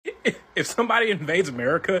If somebody invades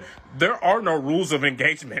America, there are no rules of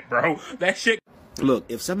engagement, bro. That shit. Look,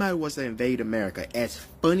 if somebody was to invade America, as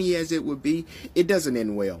funny as it would be, it doesn't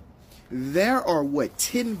end well. There are,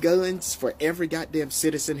 10 guns for every goddamn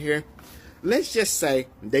citizen here? Let's just say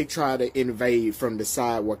they try to invade from the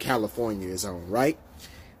side where California is on, right?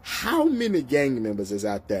 How many gang members is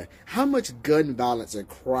out there? How much gun violence and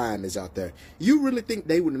crime is out there? You really think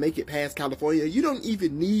they would make it past California? You don't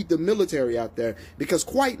even need the military out there, because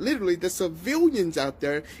quite literally the civilians out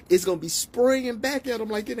there is going to be spraying back at them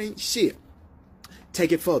like it ain't shit.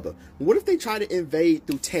 Take it further. What if they try to invade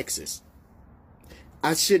through Texas?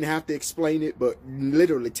 I shouldn't have to explain it, but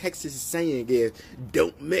literally Texas is saying is,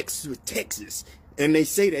 don't mix with Texas. And they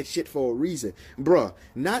say that shit for a reason. Bruh,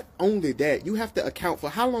 not only that, you have to account for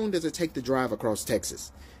how long does it take to drive across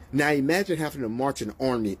Texas. Now imagine having to march an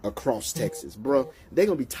army across Texas. Bruh, they're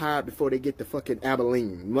going to be tired before they get to fucking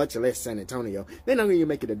Abilene, much less San Antonio. They're not going to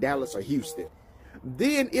make it to Dallas or Houston.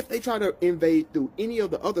 Then if they try to invade through any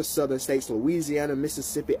of the other southern states, Louisiana,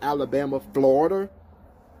 Mississippi, Alabama, Florida,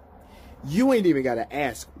 you ain't even got to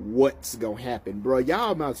ask what's going to happen, bro.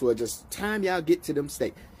 Y'all might as well just time y'all get to them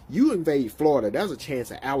states. You invade Florida, there's a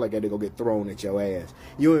chance an alligator gonna get thrown at your ass.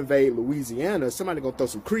 You invade Louisiana, somebody gonna throw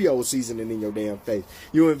some Creole seasoning in your damn face.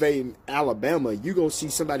 You invade Alabama, you gonna see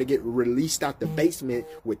somebody get released out the basement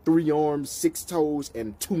with 3 arms, 6 toes,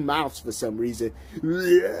 and 2 mouths for some reason.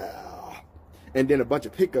 Yeah. And then a bunch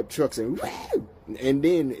of pickup trucks and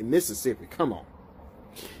then in Mississippi, come on.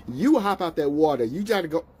 You hop out that water, you gotta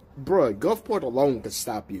go, bruh, Gulfport alone could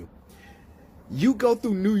stop you. You go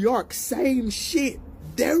through New York, same shit.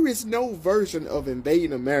 There is no version of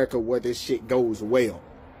invading America where this shit goes well.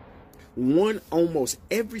 Almost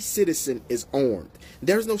every citizen is armed.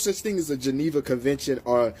 There's no such thing as a Geneva Convention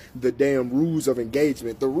or the damn rules of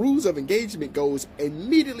engagement. The rules of engagement goes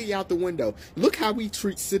immediately out the window. Look how we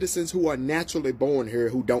treat citizens who are naturally born here,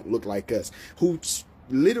 who don't look like us, who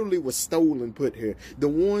literally was stolen, put here. The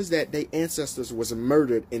ones that their ancestors was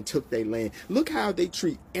murdered and took their land. Look how they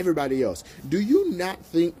treat everybody else. Do you not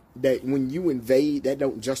think that when you invade, that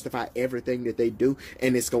don't justify everything that they do,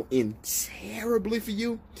 and it's gonna end terribly for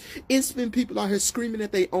you? It's been people out here screaming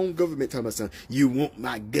at their own government, telling us, you want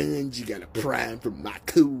my guns, you gotta pry them from my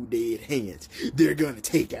cool dead hands. They're gonna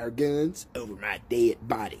take our guns over my dead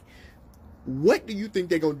body. What do you think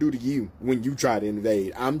they're going to do to you when you try to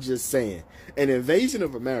invade? I'm just saying. An invasion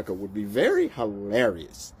of America would be very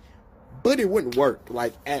hilarious. But it wouldn't work,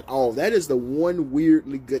 like, at all. That is the one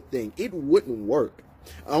weirdly good thing. It wouldn't work.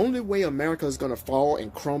 The only way America is going to fall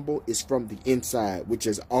and crumble is from the inside, which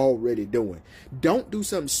is already doing. Don't do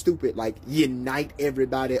something stupid like unite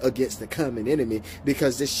everybody against the common enemy,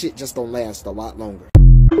 because this shit just don't last a lot longer.